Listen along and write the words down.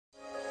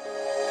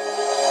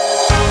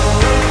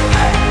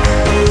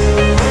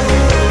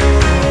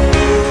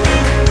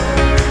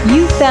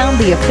found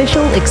the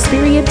official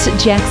Experience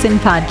Jackson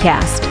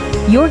podcast,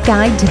 your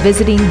guide to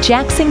visiting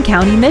Jackson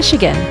County,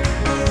 Michigan.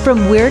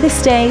 From where to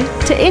stay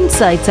to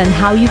insights on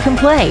how you can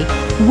play,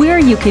 where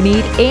you can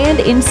eat, and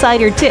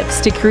insider tips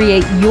to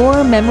create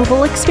your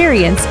memorable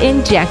experience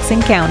in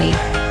Jackson County.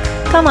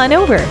 Come on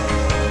over.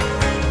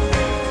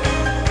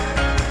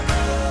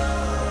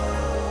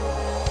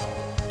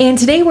 And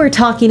today we're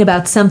talking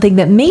about something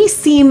that may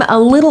seem a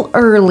little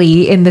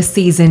early in the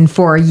season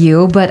for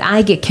you, but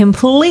I get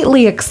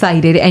completely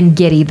excited and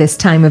giddy this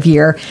time of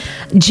year.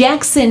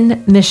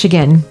 Jackson,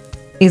 Michigan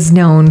is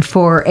known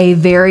for a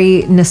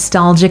very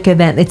nostalgic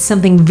event. It's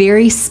something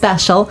very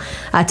special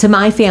to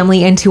my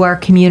family and to our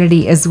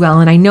community as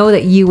well. And I know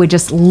that you would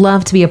just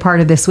love to be a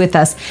part of this with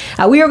us.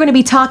 We are going to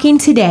be talking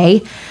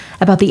today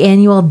about the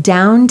annual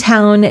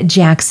Downtown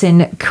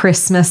Jackson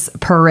Christmas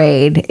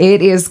Parade.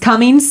 It is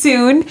coming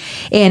soon,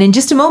 and in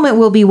just a moment,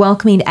 we'll be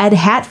welcoming Ed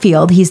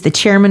Hatfield. He's the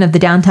chairman of the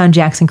Downtown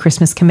Jackson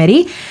Christmas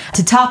Committee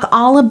to talk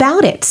all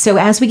about it. So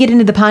as we get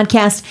into the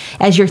podcast,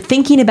 as you're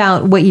thinking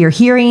about what you're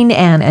hearing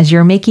and as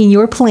you're making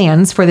your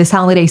plans for this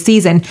holiday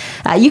season,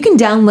 you can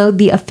download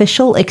the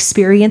official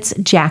Experience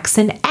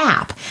Jackson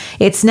app.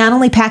 It's not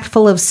only packed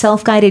full of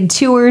self-guided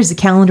tours, a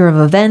calendar of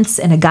events,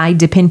 and a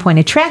guide to pinpoint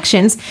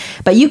attractions,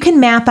 but you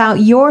can map out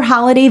your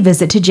holiday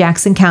visit to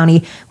Jackson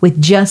County with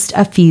just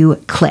a few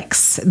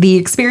clicks. The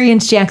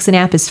Experience Jackson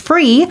app is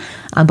free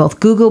on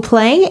both Google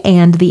Play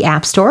and the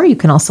App Store. You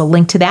can also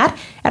link to that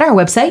at our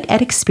website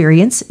at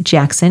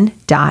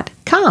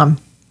experiencejackson.com.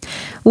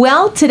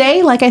 Well,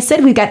 today, like I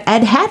said, we've got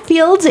Ed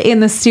Hatfield in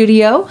the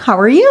studio. How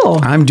are you?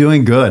 I'm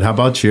doing good. How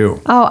about you?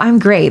 Oh, I'm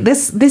great.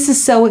 This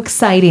is so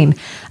exciting.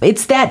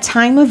 It's that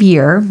time of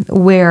year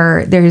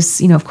where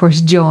there's, of course,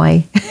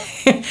 joy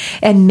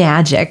and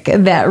magic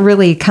that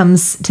really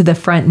comes to the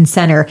front and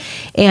center.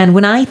 And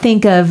when I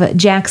think of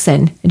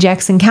Jackson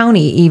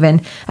County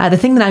even, the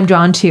thing that I'm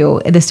drawn to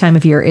this time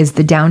of year is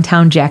the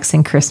Downtown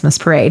Jackson Christmas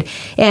Parade.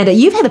 And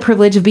you've had the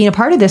privilege of being a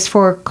part of this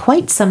for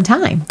quite some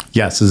time.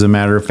 Yes, as a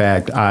matter of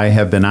fact, I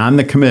have been on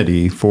the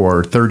committee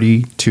for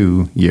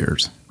 32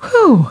 years.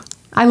 Whew.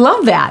 I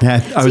love that.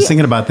 I was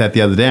thinking about that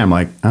the other day. I'm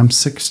like, I'm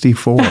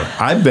 64.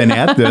 I've been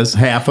at this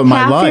half of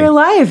my life. Half your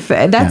life.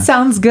 That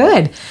sounds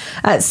good.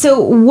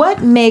 So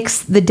what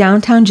makes the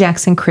Downtown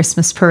Jackson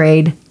Christmas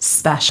Parade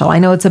special? I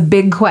know it's a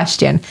big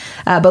question,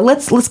 but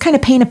let's kind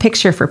of paint a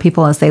picture for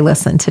people as they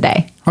listen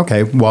today.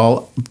 Okay.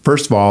 Well,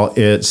 first of all,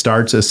 it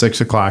starts at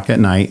 6 o'clock at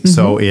night. Mm-hmm.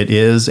 So it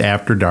is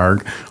after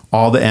dark.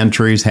 All the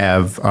entries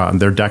have,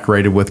 they're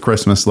decorated with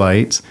Christmas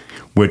lights,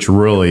 which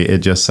really, it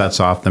just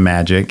sets off the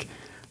magic.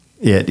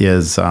 It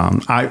is,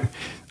 I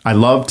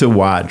love to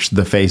watch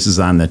the faces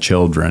on the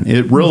children.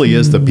 It really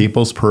is the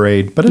people's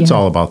parade, but it's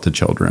all about the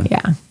children.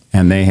 Yeah.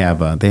 And they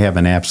have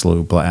an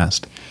absolute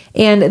blast.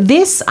 And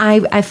this,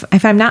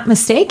 if I'm not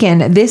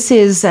mistaken, this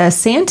is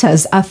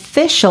Santa's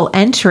official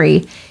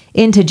entry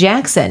into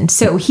Jackson.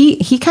 So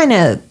he kind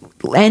of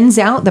ends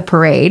out the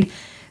parade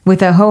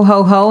with a ho,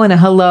 ho, ho and a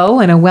hello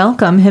and a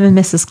welcome. Him and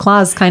Mrs.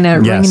 Claus kind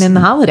of ringing in the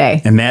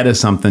holiday. And that is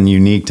something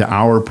unique to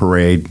our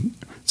parade.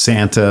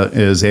 Santa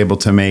is able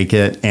to make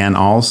it, and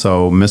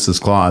also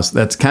Mrs. Claus.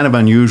 That's kind of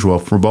unusual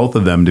for both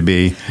of them to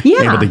be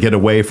able to get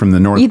away from the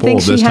North Pole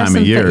this time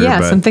of year.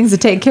 Some things to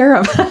take care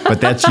of. But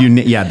that's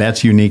unique. Yeah,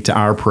 that's unique to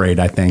our parade.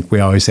 I think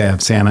we always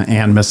have Santa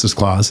and Mrs.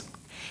 Claus.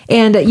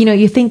 And,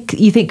 you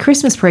think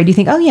Christmas parade, you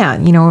think, oh, yeah,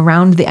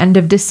 around the end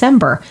of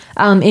December.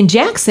 In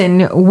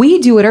Jackson, we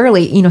do it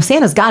early.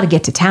 Santa's got to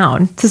get to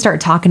town to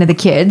start talking to the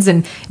kids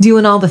and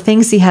doing all the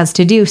things he has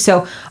to do.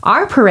 So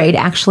our parade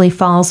actually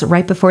falls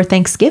right before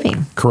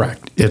Thanksgiving.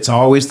 Correct. It's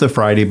always the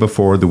Friday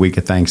before the week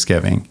of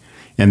Thanksgiving.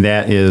 And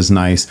that is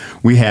nice.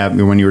 We have,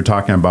 when you were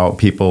talking about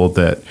people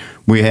that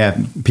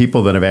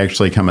have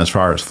actually come as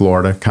far as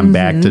Florida, come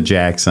back to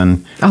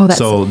Jackson. Oh,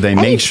 so they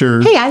make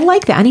sure. Hey, I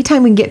like that.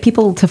 Anytime we can get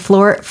people to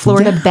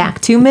Florida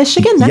back to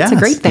Michigan, that's a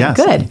great thing. Yes,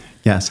 good.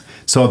 Yes.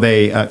 So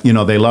they,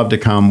 they love to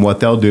come. What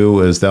they'll do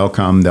is they'll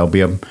come.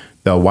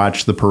 They'll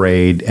watch the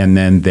parade, and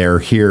then they're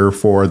here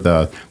for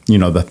the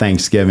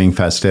Thanksgiving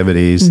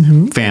festivities,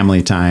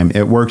 family time.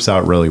 It works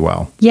out really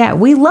well. Yeah,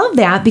 we love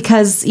that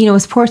because,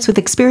 of course, with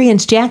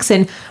Experience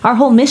Jackson, our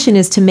whole mission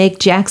is to make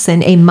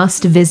Jackson a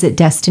must-visit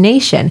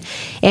destination.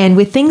 And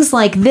with things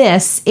like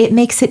this, it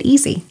makes it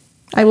easy.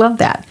 I love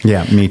that.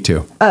 Yeah, me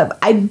too.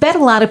 I bet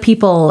a lot of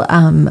people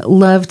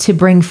love to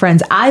bring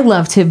friends. I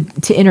love to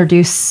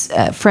introduce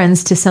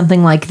friends to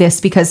something like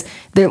this because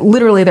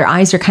their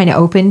eyes are kind of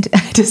opened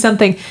to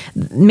something.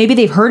 Maybe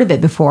they've heard of it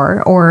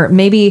before, or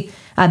maybe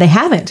they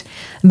haven't.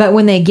 But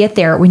when they get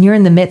there, when you're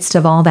in the midst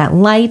of all that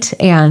light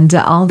and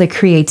all the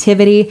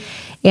creativity,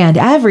 and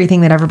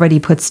everything that everybody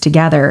puts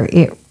together,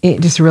 it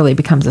just really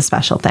becomes a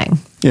special thing.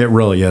 It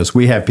really is.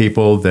 We have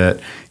people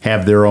that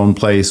have their own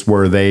place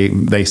where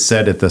they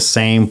sit at the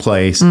same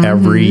place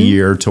every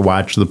year to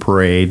watch the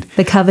parade.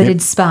 The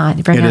coveted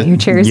spot. Bring out your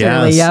chairs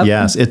early. Yep.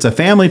 Yes. It's a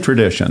family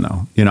tradition,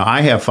 though.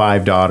 I have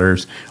 5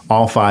 daughters.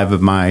 All 5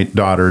 of my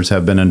daughters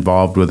have been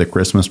involved with the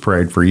Christmas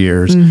parade for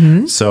years.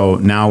 So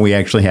now we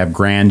actually have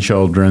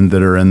grandchildren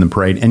that are in the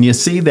parade. And you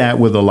see that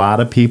with a lot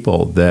of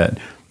people that,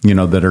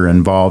 that are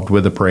involved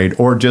with the parade,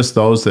 or just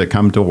those that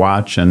come to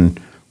watch and,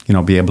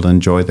 be able to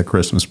enjoy the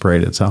Christmas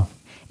parade itself.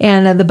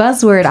 And the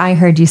buzzword I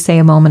heard you say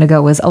a moment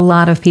ago was a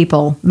lot of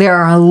people. There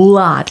are a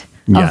lot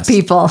of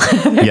people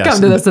that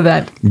come to this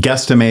event.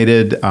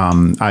 Guesstimated,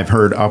 I've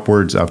heard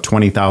upwards of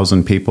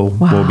 20,000 people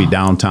will be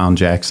downtown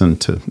Jackson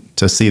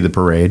to see the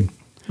parade.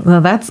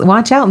 Well,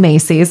 watch out,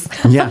 Macy's.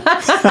 Yeah.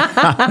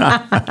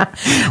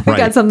 We've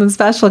got something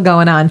special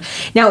going on.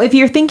 Now, if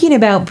you're thinking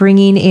about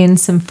bringing in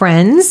some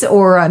friends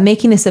or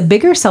making this a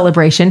bigger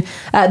celebration,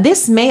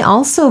 this may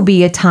also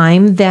be a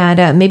time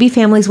that maybe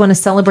families want to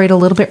celebrate a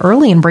little bit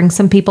early and bring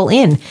some people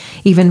in,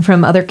 even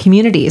from other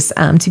communities,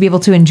 to be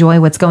able to enjoy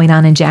what's going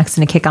on in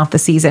Jackson to kick off the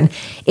season.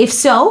 If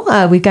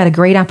so, we've got a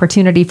great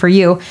opportunity for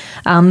you.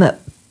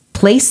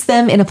 Place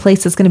them in a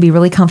place that's going to be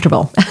really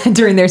comfortable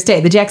during their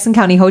stay. The Jackson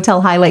County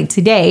Hotel highlight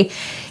today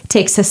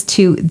takes us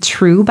to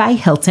True by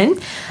Hilton.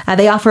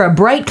 They offer a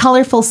bright,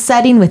 colorful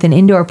setting with an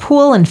indoor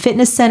pool and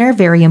fitness center,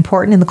 very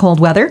important in the cold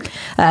weather.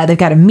 They've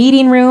got a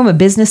meeting room, a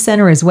business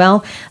center as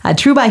well.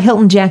 True by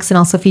Hilton Jackson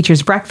also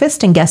features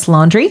breakfast and guest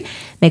laundry.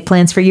 Make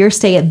plans for your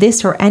stay at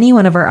this or any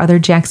one of our other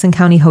Jackson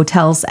County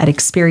hotels at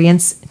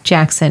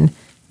experiencejackson.com.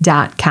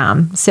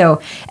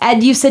 So,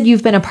 Ed, you said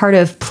you've been a part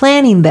of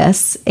planning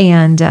this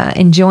and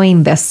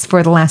enjoying this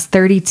for the last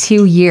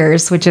 32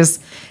 years, which is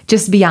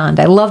just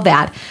beyond. I love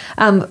that.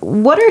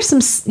 What are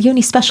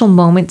any special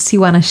moments you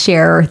want to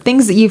share, or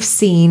things that you've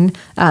seen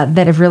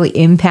that have really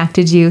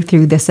impacted you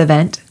through this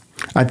event?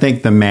 I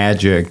think the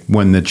magic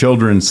when the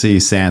children see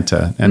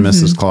Santa and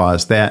Mrs.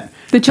 Claus,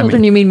 the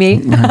children, you mean me?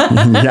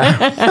 Yeah,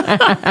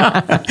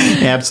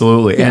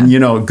 absolutely. Yeah.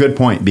 And, good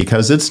point,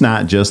 because it's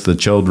not just the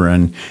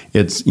children,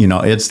 it's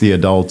the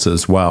adults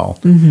as well.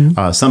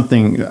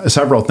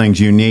 Several things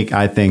unique,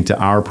 I think, to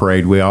our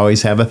parade. We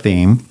always have a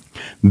theme.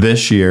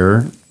 This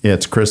year,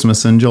 it's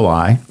Christmas in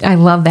July. I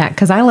love that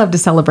because I love to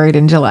celebrate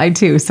in July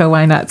too. So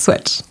why not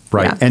switch?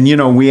 Right. Yeah.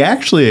 And, we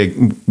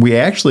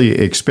actually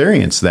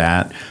experienced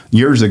that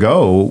years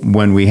ago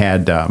when we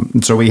had,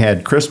 we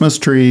had Christmas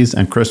trees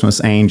and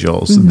Christmas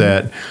angels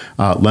that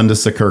Linda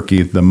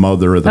Sakirky, the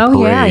mother of the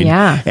parade,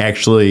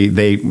 actually,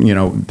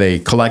 they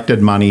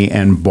collected money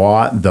and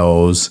bought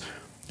those,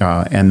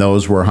 and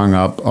those were hung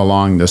up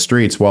along the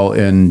streets. Well,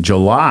 in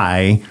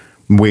July,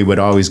 we would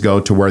always go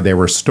to where they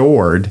were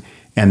stored,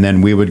 and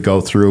then we would go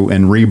through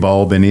and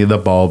rebulb any of the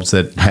bulbs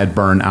that had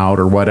burned out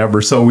or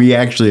whatever. So we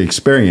actually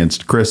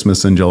experienced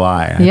Christmas in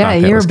July.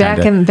 You're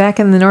back in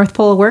the North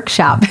Pole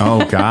workshop.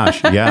 Oh,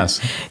 gosh, yes.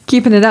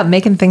 Keeping it up,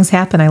 making things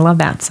happen. I love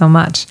that so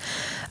much.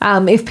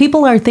 If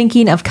people are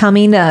thinking of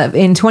coming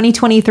in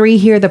 2023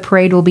 here, the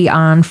parade will be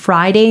on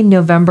Friday,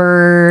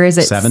 November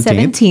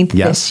 17th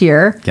this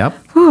year. Yep.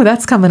 Ooh,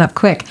 that's coming up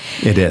quick.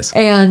 It is.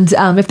 And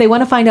if they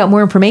want to find out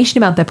more information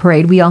about the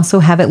parade, we also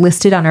have it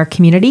listed on our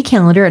community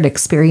calendar at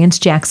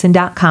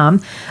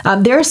experiencejackson.com.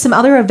 There are some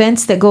other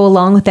events that go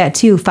along with that,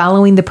 too.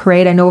 Following the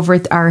parade, I know over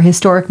at our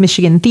historic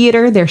Michigan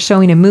Theater, they're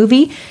showing a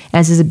movie,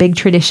 as is a big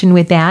tradition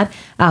with that.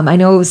 I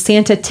know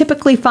Santa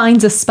typically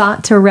finds a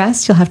spot to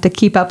rest. You'll have to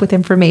keep up with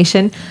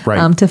information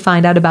to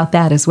find out about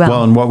that as well.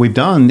 Well, and what we've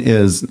done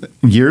is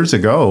years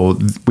ago,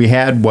 we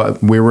had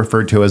what we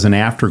referred to as an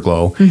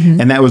afterglow,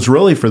 and that was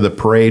really for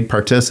the parade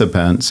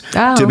participants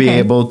to be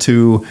able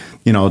to,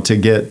 to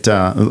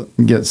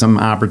get some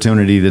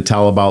opportunity to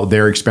tell about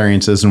their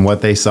experiences and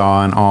what they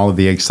saw and all of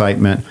the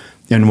excitement.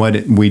 And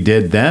what we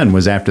did then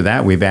was after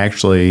that, we've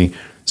actually,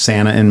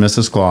 Santa and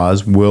Mrs.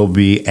 Claus will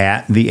be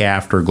at the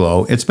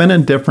Afterglow. It's been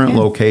in different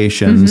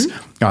locations.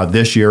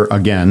 This year,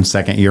 again,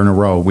 second year in a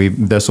row.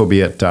 This will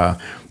be at,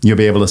 you'll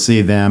be able to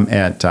see them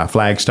at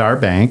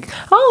Flagstar Bank.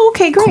 Oh,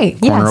 okay,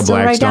 great. Corner of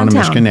Blackstone and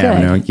Michigan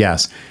Avenue.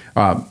 Yes.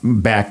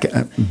 Back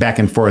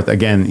and forth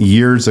again.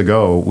 Years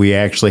ago, we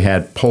actually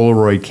had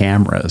Polaroid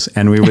cameras,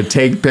 and we would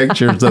take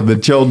pictures of the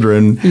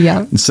children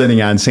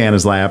sitting on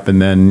Santa's lap,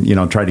 and then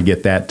try to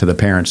get that to the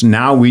parents.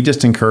 Now we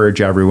just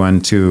encourage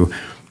everyone to,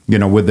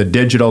 with the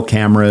digital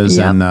cameras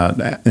and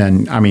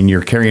I mean,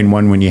 you're carrying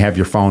one when you have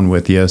your phone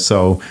with you,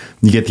 so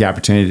you get the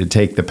opportunity to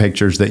take the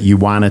pictures that you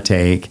want to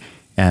take,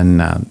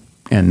 and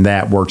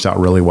that works out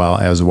really well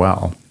as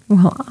well.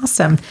 Well,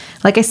 awesome.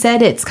 Like I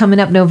said, it's coming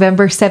up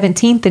November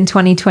 17th in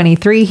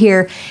 2023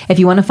 here. If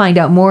you want to find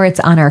out more, it's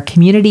on our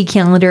community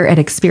calendar at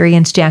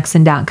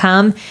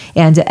experiencejackson.com.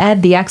 And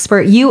Ed, the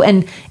expert,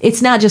 and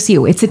it's not just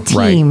you, it's a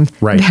team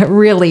that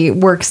really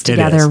works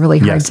together really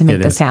hard to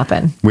make this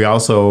happen. We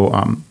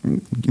also,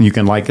 you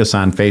can like us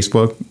on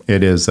Facebook.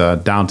 It is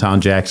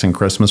Downtown Jackson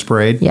Christmas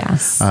Parade.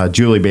 Yes.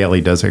 Julie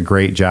Bailey does a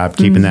great job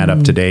keeping that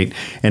up to date.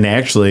 And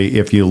actually,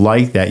 if you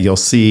like that, you'll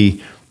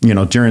see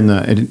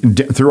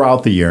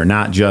throughout the year,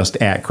 not just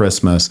at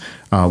Christmas,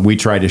 we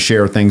try to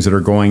share things that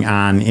are going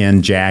on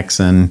in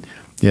Jackson.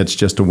 It's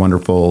just a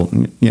wonderful,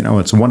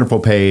 it's a wonderful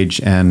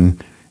page,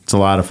 and it's a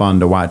lot of fun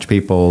to watch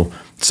people.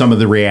 Some of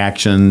the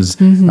reactions,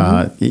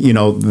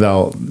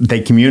 they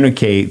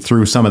communicate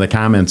through some of the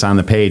comments on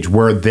the page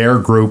where their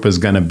group is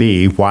going to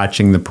be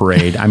watching the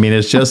parade. I mean,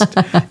 it's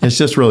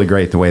just really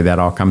great the way that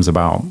all comes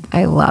about.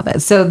 I love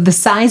it. So the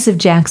size of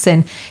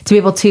Jackson, to be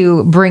able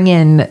to bring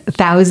in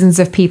thousands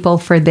of people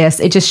for this,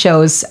 it just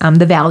shows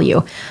the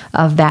value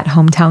of that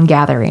hometown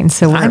gathering.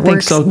 So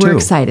we're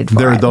excited for it.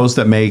 There are those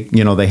that make,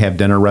 they have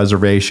dinner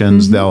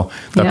reservations. They'll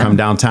come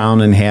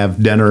downtown and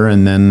have dinner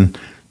and then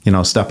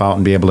step out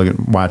and be able to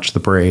watch the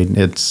parade.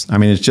 It's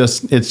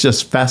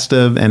just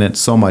festive, and it's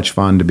so much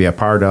fun to be a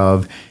part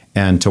of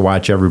and to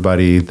watch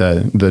everybody,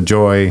 the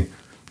joy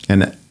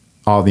and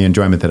all the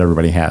enjoyment that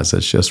everybody has.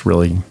 It's just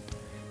really,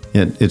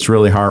 it's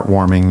really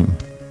heartwarming,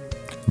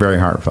 very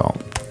heartfelt.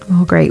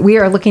 Oh, great. We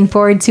are looking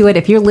forward to it.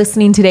 If you're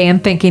listening today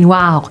and thinking,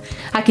 wow,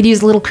 I could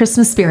use a little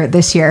Christmas spirit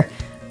this year,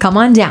 come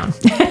on down.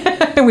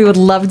 We would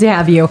love to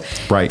have you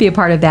be a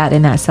part of that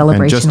in that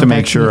celebration. And just to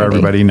make sure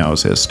everybody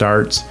knows, it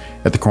starts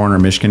at the corner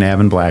of Michigan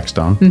Ave and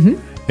Blackstone.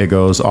 It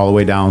goes all the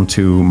way down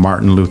to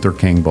Martin Luther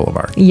King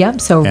Boulevard.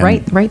 Yep. So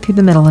right through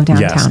the middle of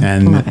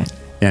downtown. Yes,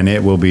 and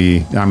it will be,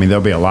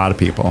 there'll be a lot of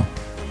people.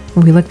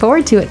 We look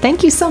forward to it.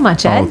 Thank you so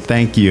much, Ed. Oh,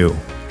 thank you.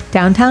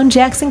 Downtown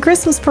Jackson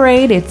Christmas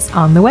Parade, it's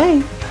on the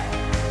way.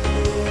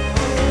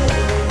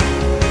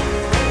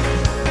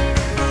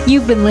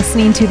 You've been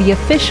listening to the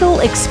official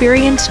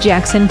Experience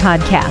Jackson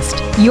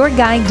podcast, your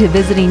guide to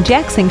visiting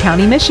Jackson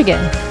County,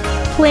 Michigan.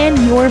 Plan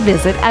your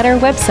visit at our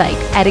website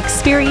at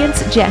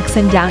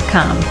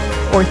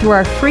experiencejackson.com or through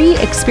our free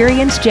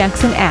Experience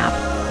Jackson app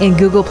in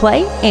Google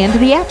Play and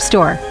the App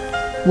Store.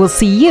 We'll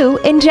see you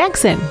in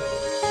Jackson.